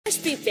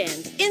Beat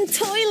Band in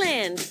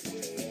Toyland.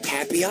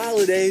 Happy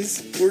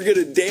holidays! We're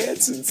gonna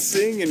dance and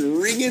sing and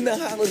ring in the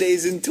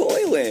holidays in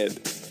Toyland.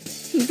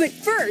 But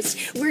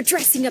first, we're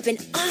dressing up in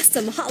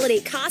awesome holiday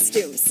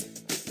costumes.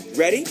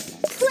 Ready?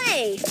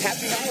 Play!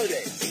 Happy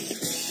holidays!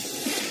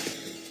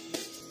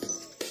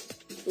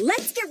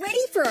 Let's get ready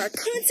for our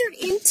concert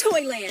in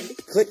Toyland.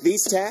 Click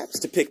these tabs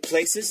to pick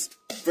places,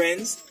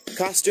 friends,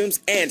 costumes,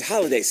 and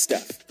holiday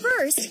stuff.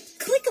 First,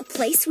 click a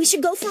place we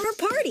should go for our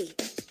party.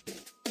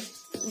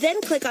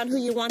 Then click on who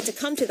you want to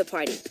come to the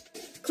party.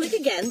 Click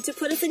again to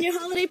put us in your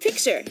holiday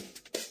picture.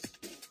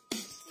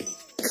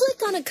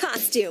 Click on a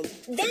costume,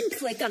 then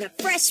click on a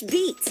fresh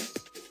beat.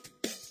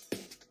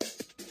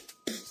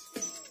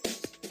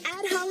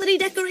 Add holiday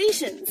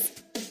decorations.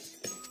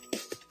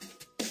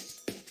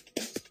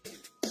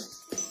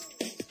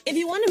 If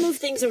you want to move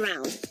things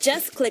around,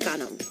 just click on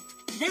them.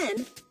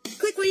 Then,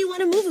 click where you want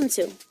to move them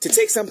to. To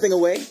take something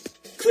away,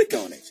 click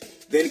on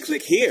it. Then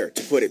click here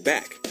to put it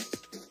back.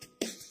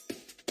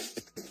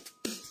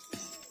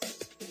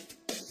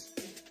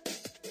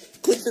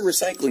 Click the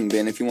recycling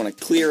bin if you want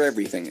to clear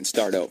everything and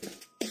start over.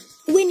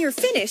 When you're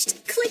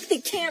finished, click the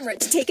camera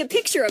to take a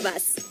picture of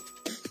us.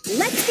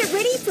 Let's get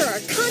ready for our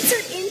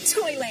concert in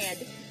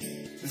Toyland.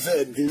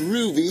 The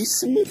groovy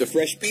smooth, the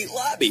Fresh Beat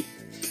lobby.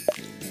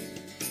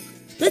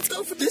 Let's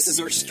go for This is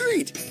our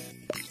street.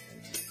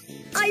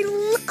 I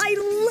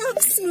love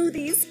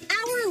smoothies.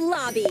 Our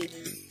lobby.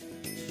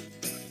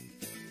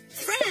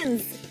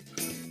 Friends.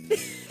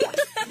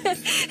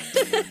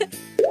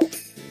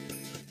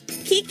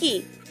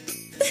 Kiki.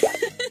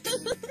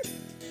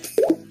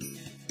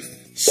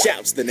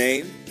 Shouts the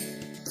name.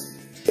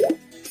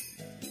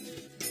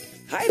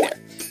 Hi there.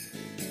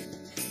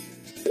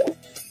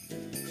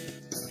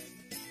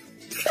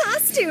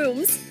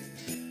 Costumes.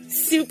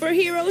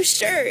 Superhero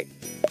shirt.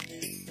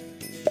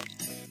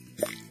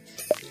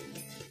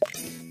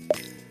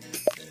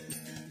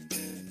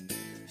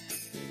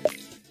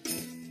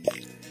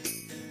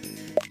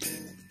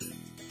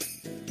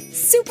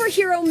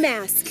 Superhero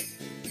mask.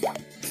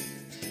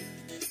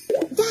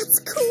 That's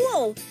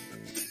cool.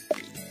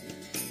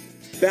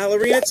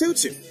 Ballerina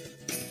tutu.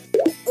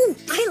 Ooh,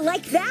 I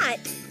like that.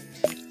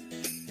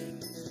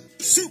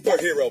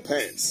 Superhero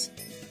pants.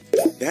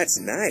 That's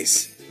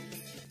nice.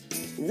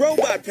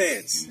 Robot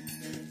pants.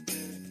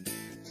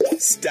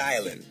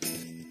 Styling.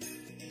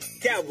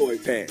 Cowboy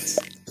pants.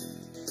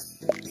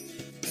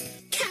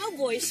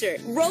 Cowboy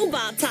shirt.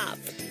 Robot top.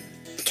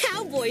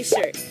 Cowboy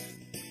shirt.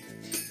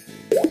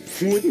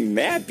 Wouldn't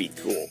that be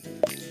cool?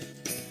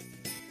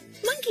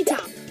 Monkey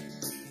top.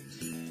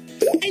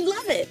 I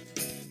love it.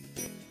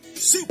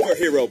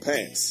 Superhero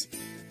pants.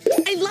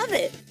 I love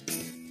it.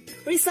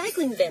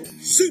 Recycling bin.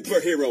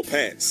 Superhero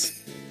pants.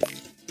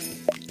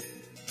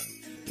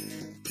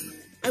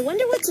 I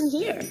wonder what's in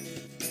here.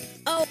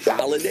 Oh,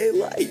 Holiday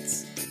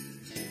lights.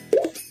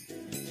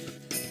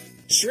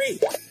 Tree.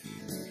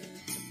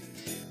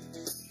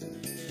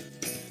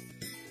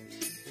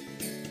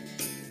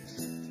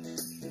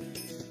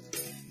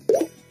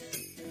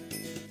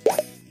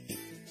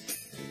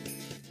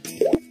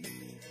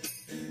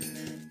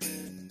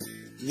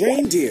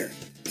 Reindeer.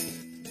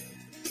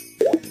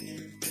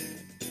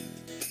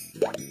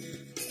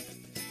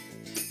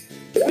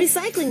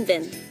 recycling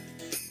bin.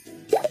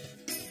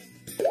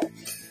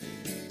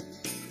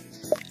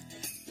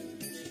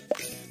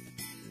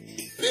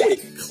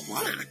 Big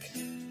clock.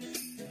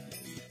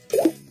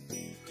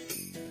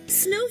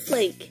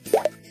 Snowflake.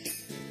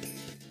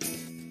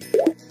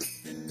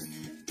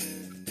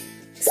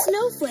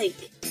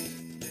 Snowflake.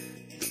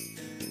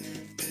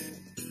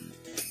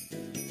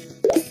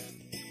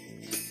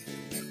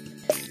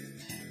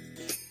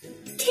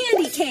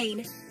 Candy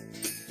cane.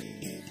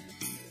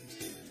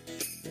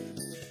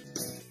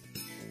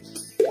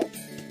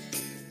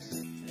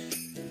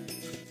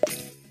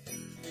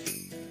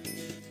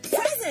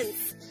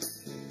 Presents.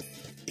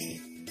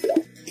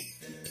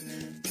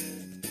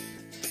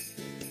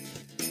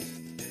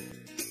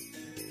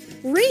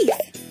 Wreath.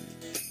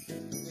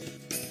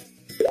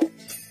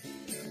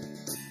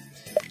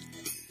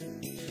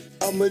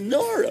 A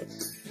menorah.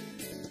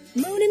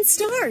 Moon and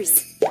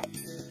stars.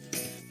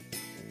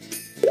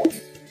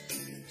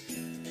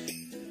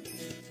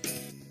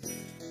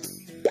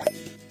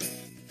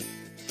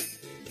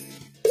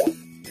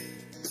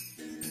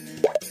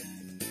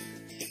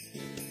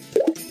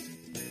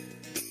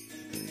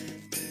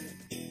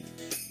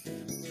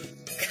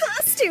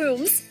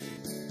 Costumes.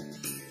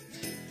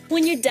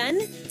 When you're done,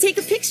 take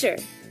a picture.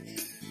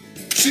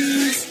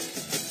 Cheese.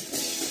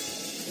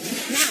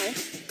 Now,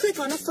 click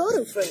on a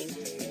photo frame.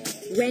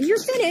 When you're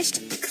finished,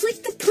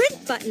 click the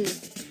print button.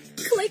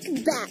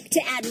 Click back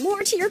to add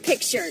more to your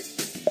picture.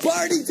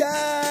 Party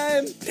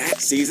time. That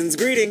season's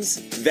greetings.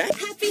 That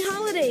Happy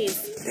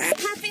holidays. That-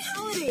 Happy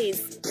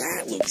holidays.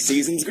 that looks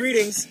season's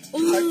greetings.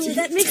 Ooh, Party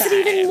that makes it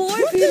time. even more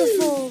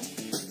beautiful.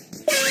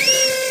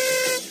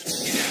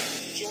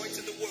 Joy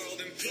to the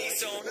world and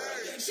peace on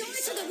earth. Joy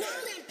to the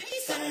world and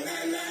peace on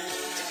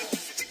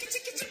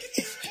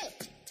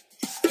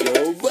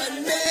Go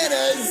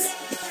bananas.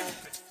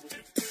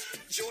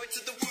 Joy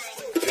to the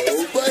world.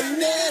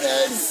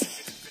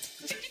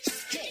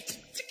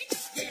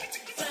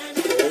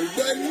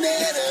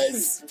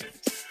 bananas!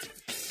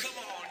 Come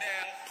on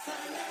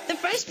now. The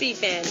Fresh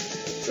Beat Band.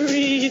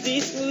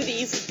 Breezy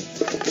smoothies.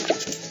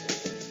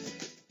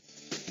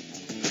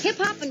 Hip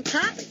hop and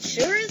pop, it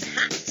sure is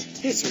hot.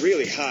 It's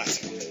really hot.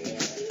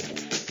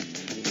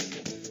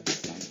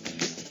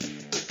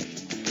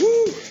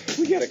 Woo!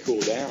 We gotta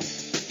cool down.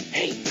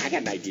 Hey, I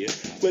got an idea.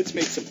 Let's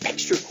make some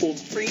extra cold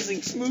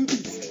freezing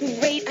smoothies.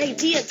 Great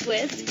idea,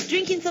 Twist.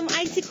 Drinking some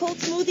icy cold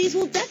smoothies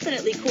will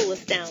definitely cool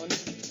us down.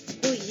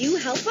 Will you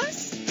help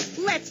us?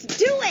 Let's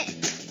do it!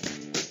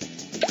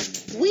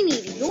 We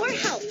need your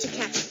help to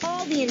catch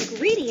all the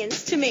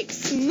ingredients to make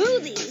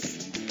smoothies.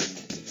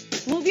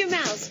 Move your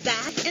mouse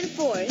back and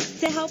forth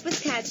to help us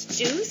catch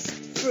juice,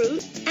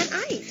 fruit, and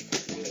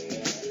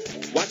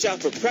ice. Watch out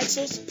for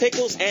pretzels,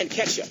 pickles, and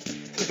ketchup.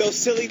 Those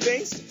silly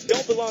things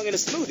don't belong in a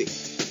smoothie.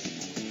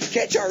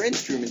 Catch our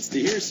instruments to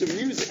hear some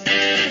music.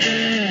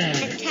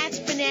 And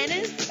catch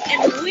bananas,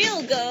 and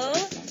we'll go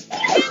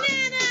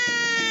bananas!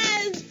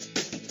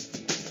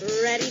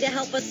 Ready to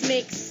help us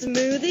make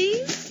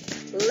smoothies?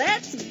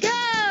 Let's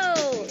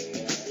go!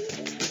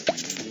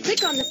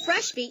 Click on the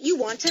Fresh Beat you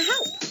want to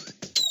help.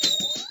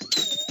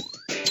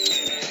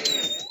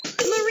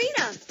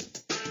 Marina.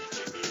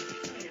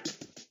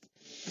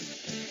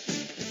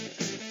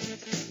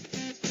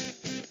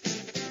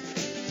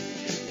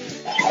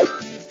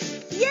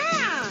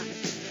 Yeah!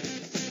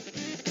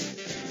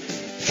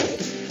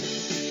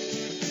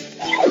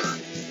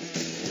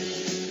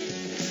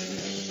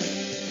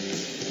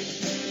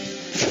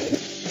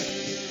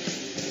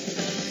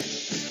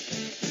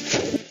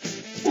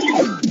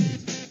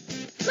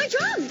 My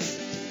drums!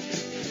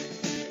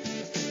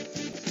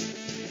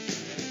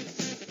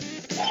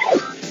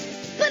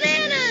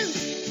 Bananas!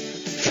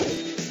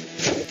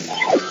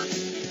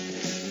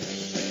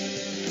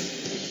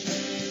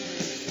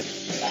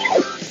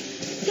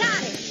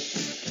 Got it!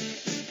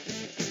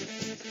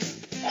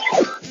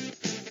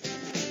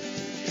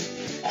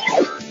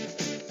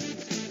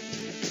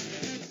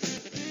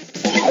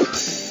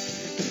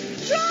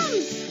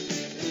 Drums!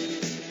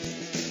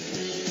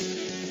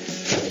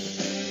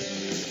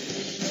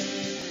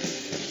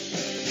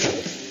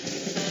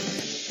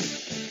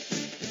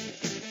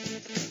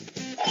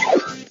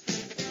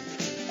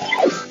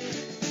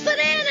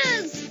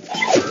 Bananas!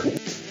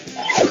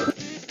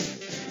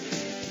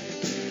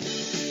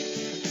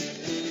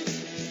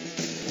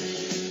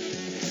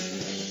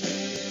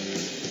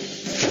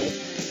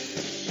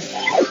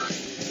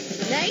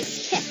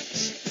 Nice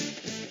catch.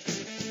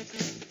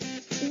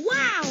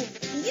 Wow,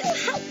 you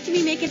helped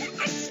me make an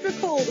extra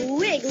cold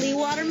wiggly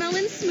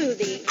watermelon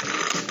smoothie.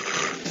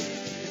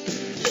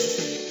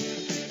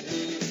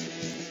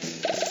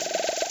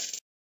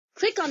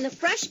 Click on the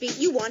Fresh Beat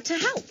you want to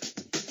help.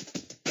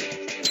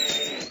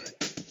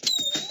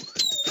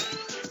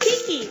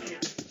 Kiki.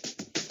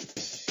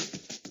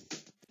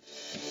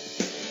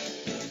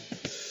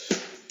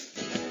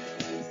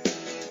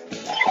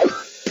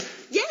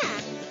 Yeah.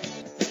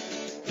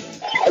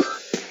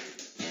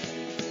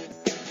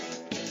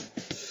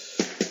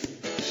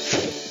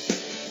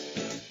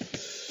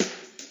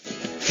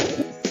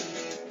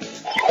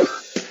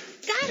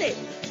 Got it.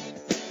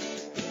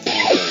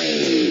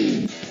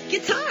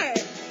 Guitar.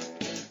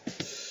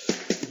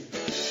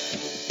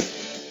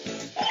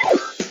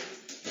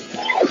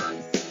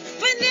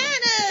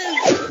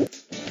 Bananas.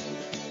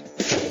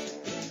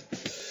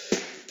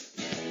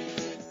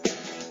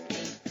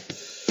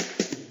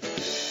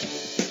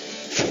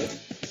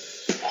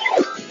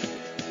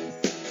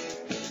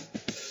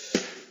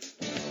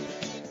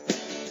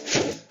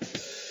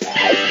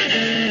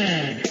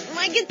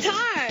 My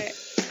guitar.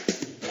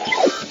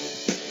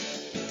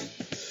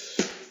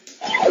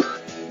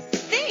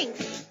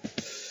 Thanks.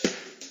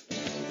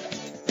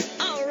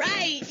 All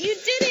right, you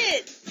did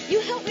it. You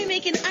helped me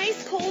make an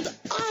ice cold,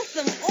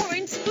 awesome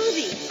orange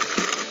smoothie.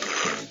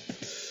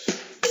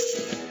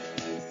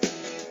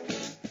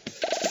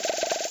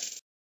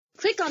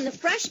 Click on the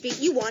Fresh Beat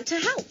you want to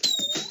help.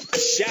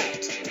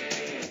 Shout.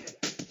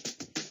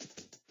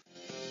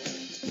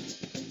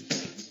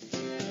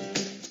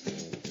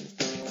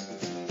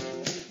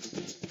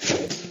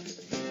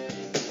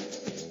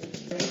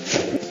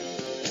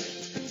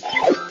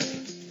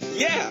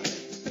 Yeah.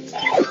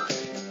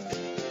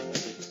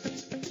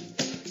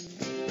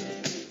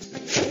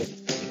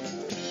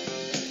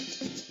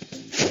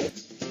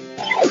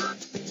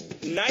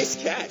 Nice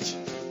catch.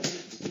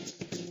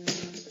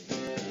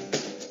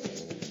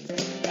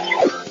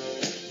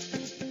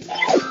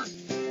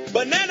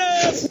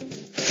 Bananas!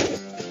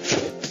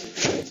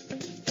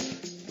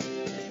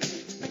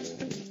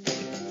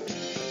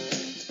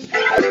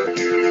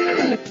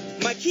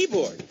 My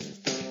keyboard.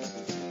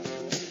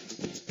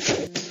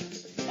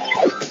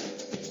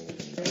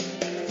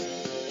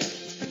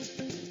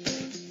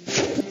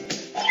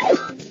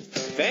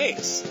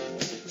 Thanks.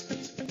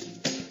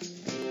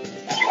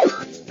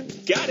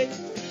 Got it.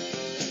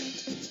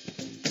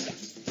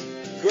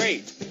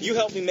 Great. You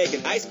helped me make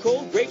an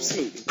ice-cold grape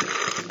smoothie.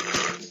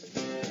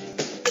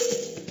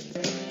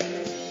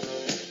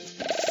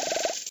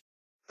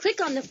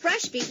 Click on the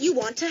Fresh Beat you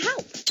want to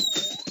help.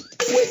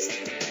 Twist.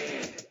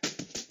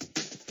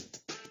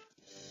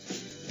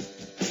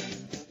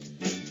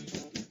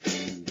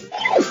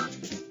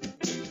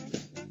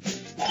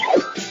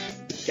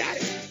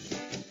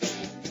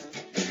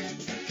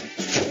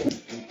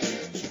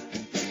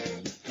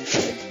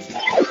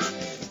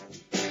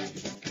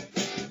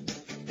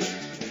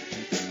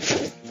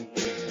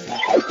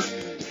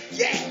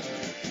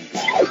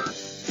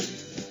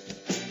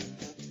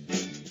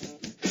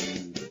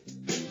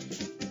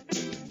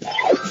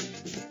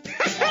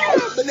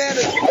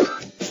 Bananas!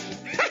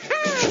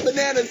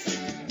 Bananas!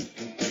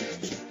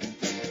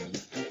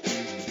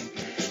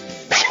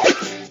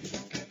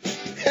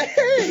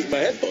 Hey, my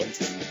headphones.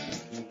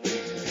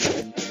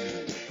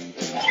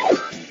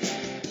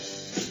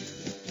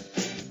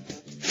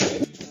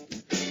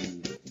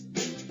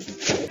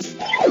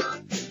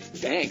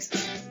 Thanks.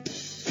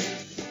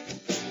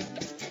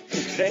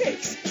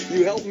 Thanks.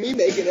 You helped me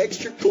make an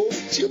extra cold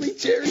chili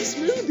cherry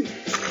smoothie.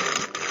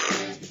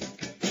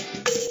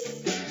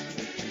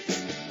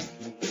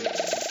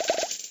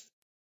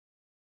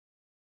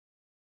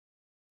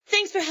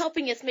 Thanks for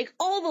helping us make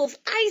all those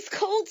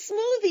ice-cold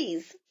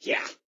smoothies.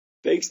 Yeah.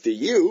 Thanks to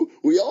you,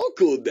 we all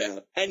cooled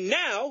down. And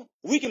now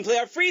we can play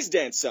our freeze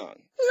dance song.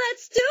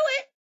 Let's do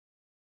it.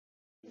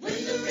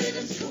 When the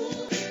rhythm's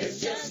cool